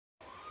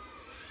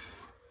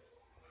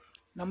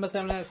நம்ம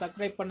சேனலை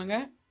சப்ஸ்கிரைப்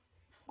பண்ணுங்கள்.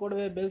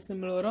 கூடவே பெல்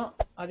சிம்பிள் வரும்,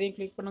 அதையும்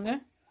கிளிக் பண்ணுங்கள்.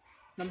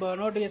 நம்ம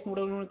நோட்டிஃபிகேஷன்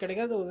உடனே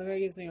கிடைக்காது.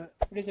 உதவி செய்யும்.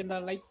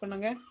 பிடிச்சிருந்தால் லைக்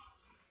பண்ணுங்கள்.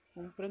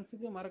 உங்கள்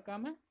ஃப்ரெண்ட்ஸுக்கு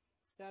மறக்காமல்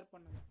ஷேர்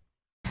பண்ணுங்கள்.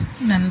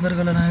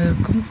 நண்பர்கள்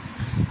அனைவருக்கும்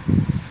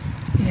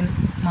என்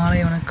மாலை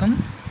வணக்கம்.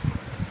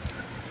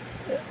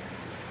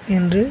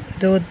 இன்று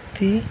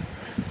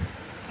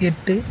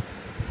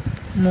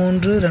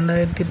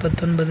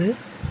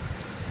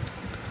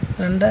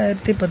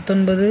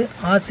 28/3/2019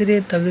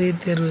 ஆசிரியர் தகுதி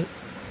தேர்வு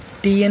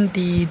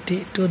TNTET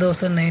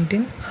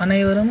 2019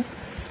 அனைவரும்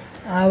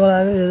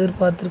ஆவலாக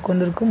எதிர்பார்த்து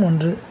கொண்டிருக்கும்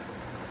ஒன்று.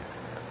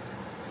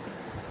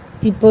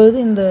 இப்பொழுது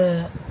இந்த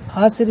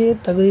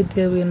ஆசிரியர் தகுதி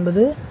தேர்வு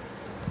என்பது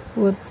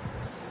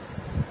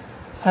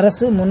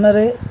அரசு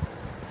முன்னரே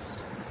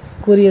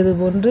கூறியது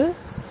போன்று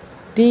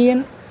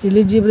TN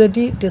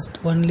எலிஜிபிலிட்டி டெஸ்ட்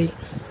ஒன்லி,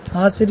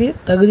 ஆசிரியர்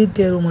தகுதி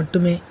தேர்வு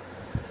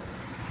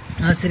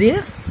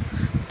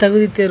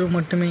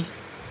மட்டுமே.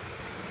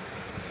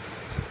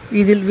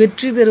 இதில்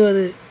வெற்றி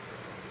பெறுவது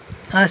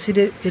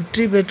ஆசிரியர்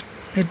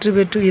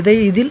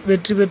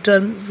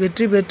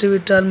வெற்றி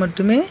பெற்றுவிட்டால்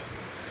மட்டுமே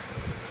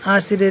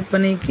ஆசிரியர்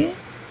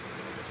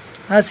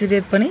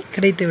பணி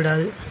கிடைத்து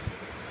விடாது.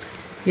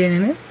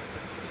 ஏனெனில்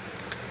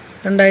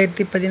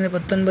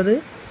 2019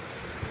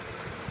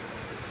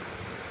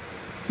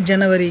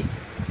 ஜனவரி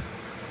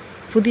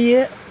புதிய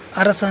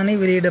அரசாணை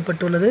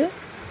வெளியிடப்பட்டுள்ளது.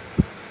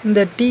 இந்த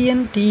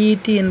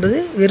TNTET என்பது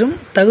வெறும்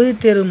தகுதி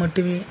தேர்வு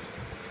மட்டுமே.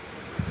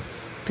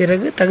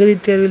 பிறகு தகுதி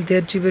தேர்வில்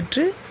தேர்ச்சி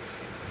பெற்று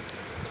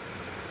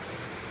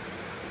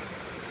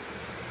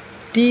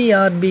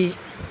TRB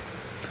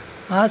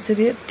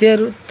ஆசிரியர்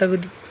தேர்வு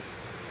தகுதி,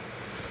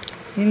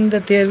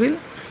 இந்த தேர்வில்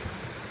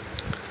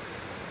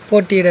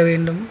போட்டியிட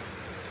வேண்டும்.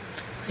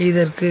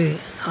 இதற்கு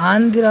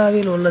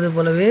ஆந்திராவில் உள்ளது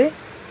போலவே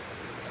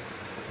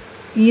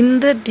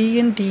இந்த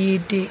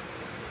TNTET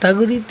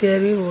தகுதி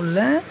தேர்வில் உள்ள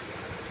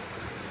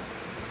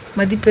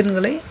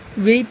மதிப்பெண்களை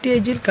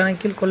வெயிட்டேஜில்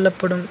கணக்கில்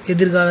கொள்ளப்படும்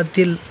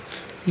எதிர்காலத்தில்.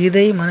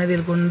 இதை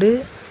மனதில் கொண்டு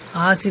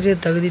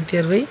ஆசிரியர் தகுதி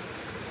தேர்வில்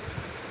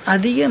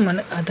அதிக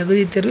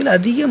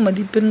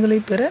மதிப்பெண்களை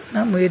பெற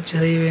நாம் முயற்சி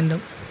செய்ய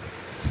வேண்டும்.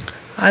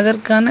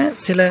 அதற்கான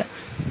சில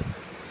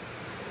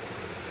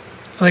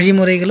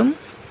வழிமுறைகளும்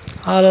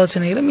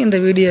ஆலோசனைகளும் இந்த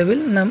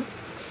வீடியோவில்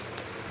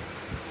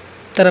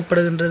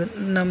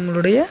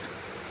நம்மளுடைய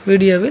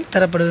வீடியோவில்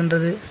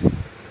தரப்படுகின்றது.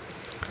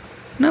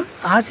 நம்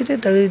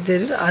ஆசிரியர் தகுதி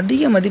தேர்வில்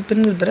அதிக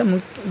மதிப்பெண்கள் பெற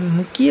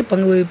முக்கிய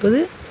பங்கு வகிப்பது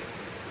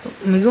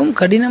மிகவும்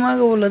கடினமாக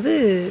உள்ளது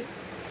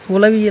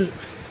உளவியல்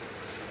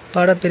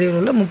பாடப்பிரிவில்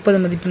உள்ள 30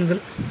 மதிப்பெண்கள்.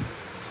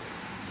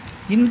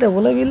 இந்த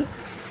உளவியலில்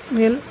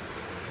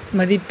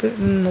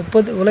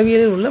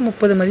உள்ள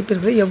 30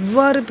 மதிப்பெண்களை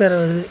எவ்வாறு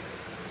பெறுவது?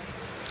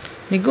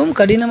 மிகவும்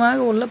கடினமாக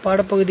உள்ள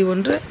பாடப்பகுதி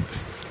ஒன்று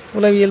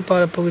உளவியல்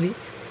பாடப்பகுதி.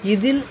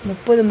 இதில்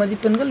 30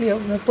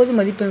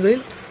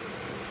 மதிப்பெண்களில்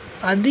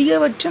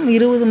அதிகபட்சம்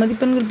 20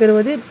 மதிப்பெண்கள்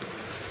பெறுவதே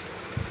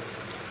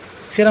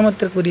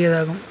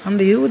சிரமத்திற்குரியதாகும்.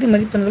 அந்த 20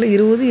 மதிப்பெண்களை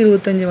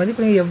 25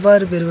 மதிப்பெண்கள்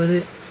எவ்வாறு பெறுவது?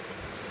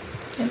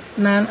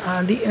 நான்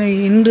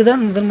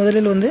இன்றுதான்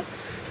முதலில்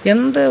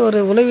எந்த ஒரு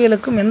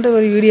உளவியலுக்கும் எந்த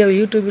ஒரு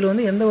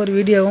யூடியூப்பில் எந்த ஒரு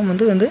வீடியோவும்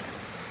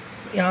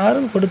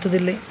யாரும்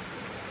கொடுத்ததில்லை.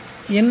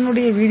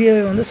 என்னுடைய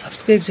வீடியோவை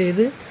சப்ஸ்கிரைப்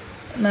செய்து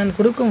நான்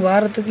கொடுக்கும்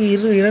வாரத்துக்கு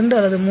 2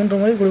 அல்லது 3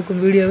 முறை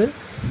கொடுக்கும் வீடியோவில்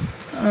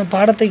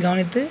பாடத்தை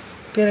கவனித்து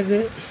பிறகு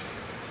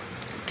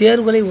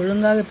தேர்வுகளை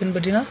ஒழுங்காக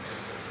பின்பற்றினால்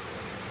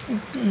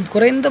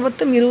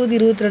குறைந்தபட்சம்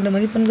 20-22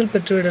 மதிப்பெண்கள்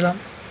பெற்றுவிடலாம்.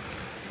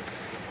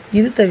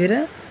 இது தவிர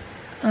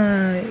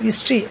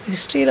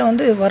ஹிஸ்ட்ரியில்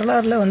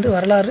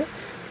வரலாறு,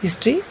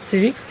 history,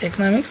 civics,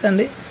 economics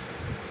and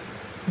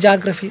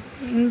geography,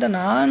 இந்த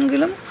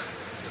 4லும்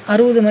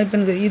 60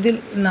 மதிப்பெண்கள்.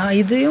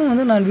 இதையும்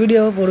நான்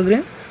வீடியோவை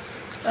போடுகிறேன்.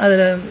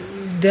 அதில்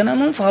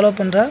தினமும் ஃபாலோ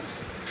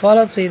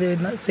அப்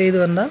செய்து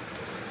வந்தால்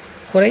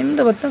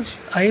குறைந்தபட்சம்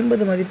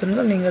 50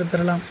 மதிப்பெண்கள் நீங்கள்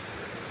பெறலாம்.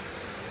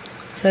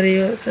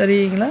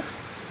 சரிங்களா?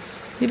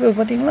 இப்போ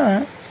பார்த்திங்கன்னா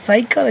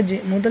சைக்காலஜி,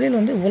 முதலில்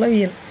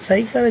உளவியல்,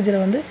 சைக்காலஜியில்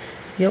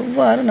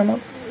எவ்வாறு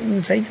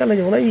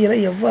உளவியலை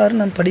எவ்வாறு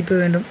நாம் படிக்க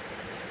வேண்டும்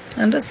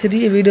என்ற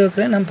சிறிய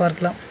வீடியோக்களை நாம்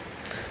பார்க்கலாம்.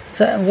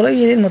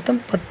 உளவியலில் மொத்தம்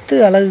 10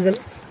 அலகுகள்,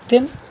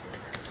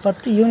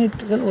 10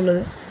 யூனிட்கள்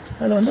உள்ளது.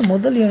 அதில்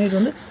முதல்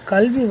யூனிட்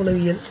கல்வி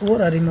உளவியல்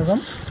ஓர்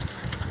அறிமுகம்.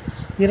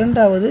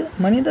 2வது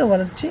மனித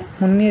வளர்ச்சி,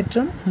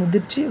 முன்னேற்றம்,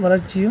 முதிர்ச்சி,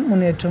 வளர்ச்சியும்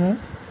முன்னேற்றமும்.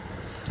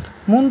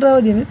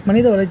 3வது யூனிட்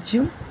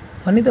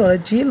மனித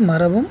வளர்ச்சியில்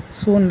மரபும்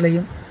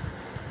சூழ்நிலையும்.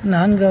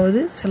 4வது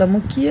சில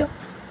முக்கிய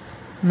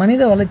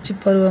மனித வளர்ச்சி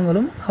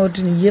பருவங்களும்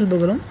அவற்றின்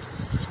இயல்புகளும்.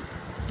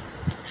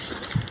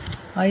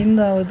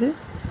 5வது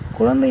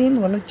குழந்தையின்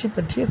வளர்ச்சி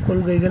பற்றிய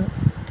கொள்கைகள்.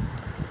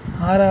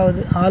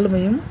 6வது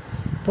ஆளுமையும்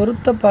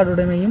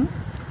பொருத்தப்பாடுடைமையும்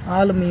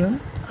ஆளுமையும்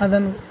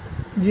அதன்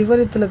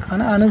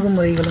விவரித்தலுக்கான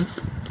அணுகுமுறைகளும்.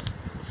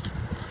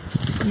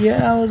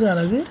 7வது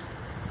அலகு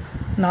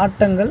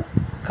நாட்டங்கள்,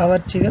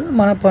 கவர்ச்சிகள்,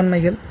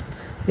 மனப்பான்மைகள்.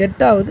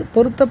 8வது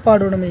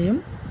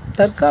பொருத்தப்பாடுடைமையும்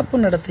தற்காப்பு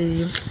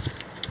நடத்தையையும்.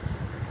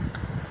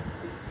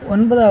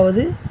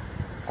 9வது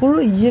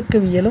குழு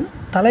இயக்கவியலும்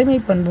தலைமை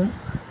பண்பும்.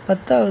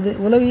 10வது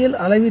உளவியல்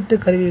அளவீட்டு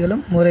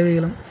கருவிகளும்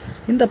முறைகளும்.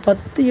 இந்த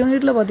 10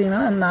 யூனிட்டில்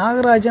பார்த்திங்கன்னா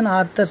நாகராஜன்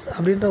ஆத்தர்ஸ்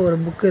அப்படின்ற ஒரு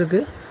புக்கு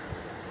இருக்குது.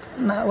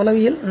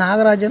 உளவியல்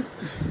நாகராஜன்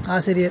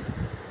ஆசிரியர்.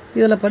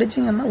 இதில்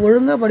படிச்சிங்கன்னா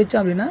ஒழுங்காக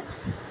படித்தோம் அப்படின்னா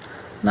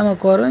நம்ம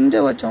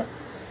குறைஞ்சபட்சம்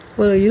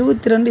ஒரு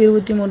 22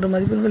 23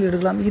 மதிப்பெண்கள்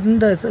எடுக்கலாம்.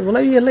 இந்த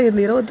உளவியலில் இந்த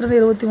 22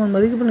 23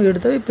 மதிப்பெண்கள்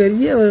எடுத்தவே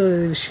பெரிய ஒரு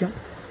விஷயம்.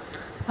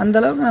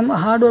 அந்தளவுக்கு நம்ம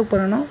ஹார்ட் ஒர்க்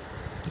பண்ணணும்.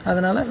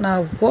 அதனால்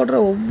நான் போடுற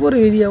ஒவ்வொரு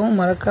வீடியோவும்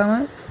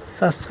மறக்காமல்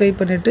சப்ஸ்கிரைப்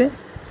பண்ணிவிட்டு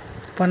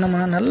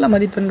பண்ணோம்னா நல்ல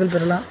மதிப்பெண்கள்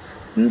பெறலாம்.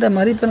 இந்த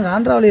மதிப்பெண்கள்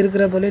ஆந்திராவில்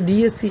இருக்கிற போல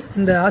டிஎஸ்சி,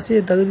 இந்த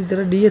ஆசிரியர் தகுதி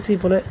தேர்வு டிஎஸ்சி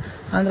போல்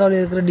ஆந்திராவில்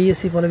இருக்கிற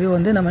டிஎஸ்சி போலவே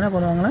வந்து நம்ம என்ன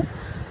பண்ணுவாங்கன்னா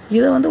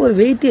இதை வந்து ஒரு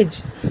வெயிட்டேஜ்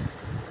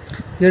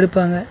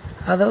எடுப்பாங்க.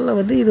 அதனால்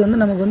வந்து இது வந்து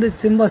நமக்கு வந்து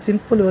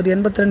சிம்பிள் ஒரு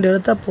 82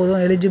 எடுத்தால்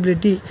போதும்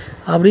எலிஜிபிலிட்டி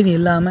அப்படின்னு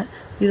இல்லாமல்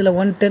இதில்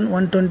 110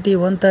 120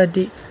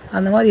 130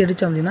 அந்த மாதிரி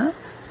எடுத்தோம் அப்படின்னா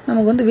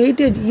நமக்கு வந்து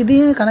வெயிட்டேஜ்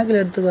இதையும்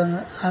கணக்கில் எடுத்துக்குவாங்க.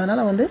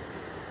 அதனால் வந்து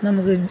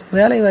நமக்கு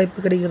வேலை வாய்ப்பு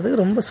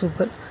கிடைக்கிறதுக்கு ரொம்ப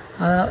சூப்பர்.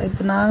 அதனால்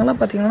இப்போ நாங்களாம்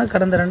பார்த்திங்கன்னா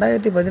கடந்த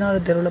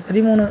 2014 தேர்வில்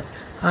 13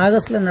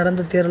 ஆகஸ்ட்டில்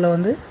நடந்த தேர்வில்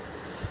வந்து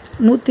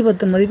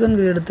 110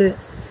 மதிப்பெண்கள் எடுத்து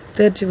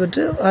தேர்ச்சி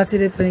பெற்று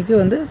ஆசிரியர் பணிக்கு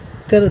வந்து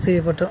தேர்வு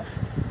செய்யப்பட்டோம்.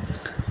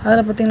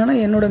 அதில் பார்த்திங்கன்னா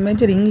என்னோடய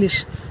மேஜர்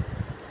இங்கிலீஷ்.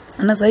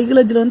 ஆனால்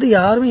சைக்காலஜியில் வந்து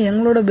யாருமே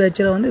எங்களோட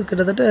பேட்சில் வந்து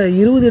கிட்டத்தட்ட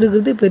 20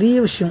 எடுக்கிறதே பெரிய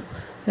விஷயம்.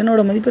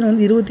 என்னோடய மதிப்பெண்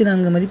வந்து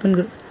 24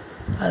 மதிப்பெண்கள்.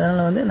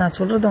 அதனால் வந்து நான்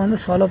சொல்கிறத வந்து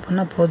ஃபாலோ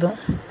பண்ணால் போதும்,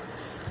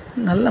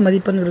 நல்ல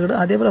மதிப்பெண்கள்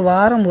கிடைக்கும். அதே போல்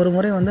வாரம் ஒரு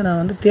முறை வந்து நான்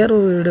வந்து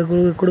தேர்வு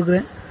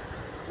கொடுக்குறேன்.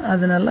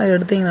 அது நல்லா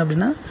எடுத்தீங்க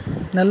அப்படின்னா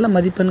நல்ல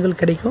மதிப்பெண்கள்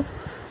கிடைக்கும்.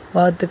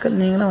 வாழ்த்துக்கள்.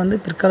 நீங்களும் வந்து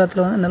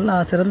பிற்காலத்தில் வந்து நல்ல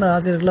சிறந்த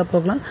ஆசிரியர்களாக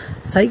போகலாம்.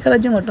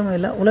 சைக்காலஜி மட்டும்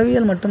இல்லை,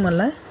 உளவியல்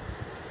மட்டுமல்ல,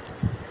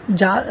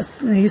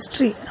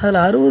 ஹிஸ்ட்ரி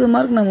அதில் 60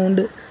 மார்க் நம்ம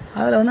உண்டு.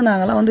 அதில் வந்து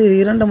நாங்கள்லாம் வந்து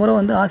 2 முறை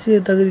வந்து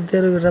ஆசிரியர் தகுதி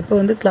தேர்வு விடுறப்ப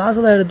வந்து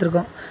கிளாஸில்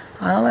எடுத்திருக்கோம்.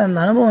 அதனால் அந்த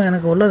அனுபவம்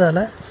எனக்கு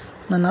உள்ளதால்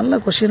நான் நல்ல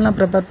கொஷின்லாம்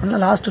ப்ரிப்பேர் பண்ணல.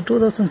 லாஸ்ட்டு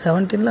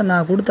 2017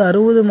 நான் கொடுத்த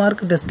 60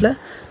 மார்க் டெஸ்ட்டில்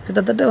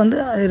கிட்டத்தட்ட வந்து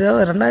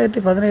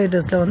 2017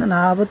 டெஸ்ட்டில் வந்து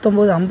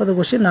 49 50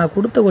 கொஷின் நான்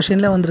கொடுத்த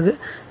கொஷினில் வந்திருக்கு.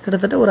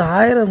 கிட்டத்தட்ட ஒரு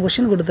 1000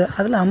 கொஷின் கொடுத்தேன்.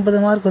 அதில் 50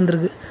 மார்க்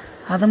வந்திருக்கு.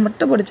 அதை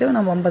மட்டும் படித்தாவே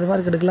நம்ம 50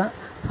 மார்க் எடுக்கலாம்.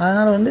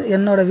 அதனால் வந்து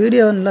என்னோடய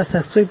வீடியோவை நல்லா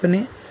சப்ஸ்கிரைப்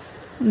பண்ணி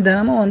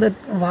தினமும் வந்து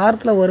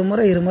வாரத்தில் ஒரு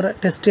முறை 2 முறை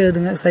டெஸ்ட்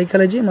எழுதுங்க.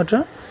 சைக்காலஜி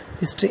மற்றும்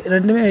ஹிஸ்ட்ரி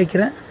ரெண்டுமே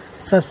வைக்கிறேன்.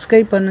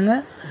 சப்ஸ்கிரைப்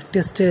பண்ணுங்கள்,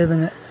 டெஸ்ட்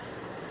எழுதுங்க.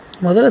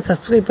 முதல்ல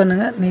சப்ஸ்கிரைப்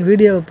பண்ணுங்கள், நீ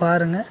வீடியோவை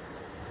பாருங்கள்,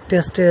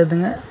 டெஸ்ட்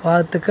எழுதுங்க.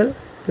 வாழ்த்துக்கள்.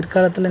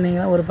 பிற்காலத்தில்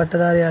நீங்கள் ஒரு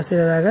பட்டதாரி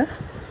ஆசிரியராக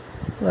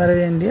வர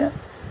வேண்டிய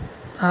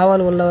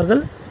ஆவல்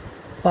உள்ளவர்கள்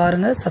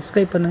பாருங்கள்,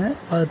 சப்ஸ்கிரைப் பண்ணுங்கள்.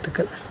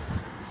 வாழ்த்துக்கள்.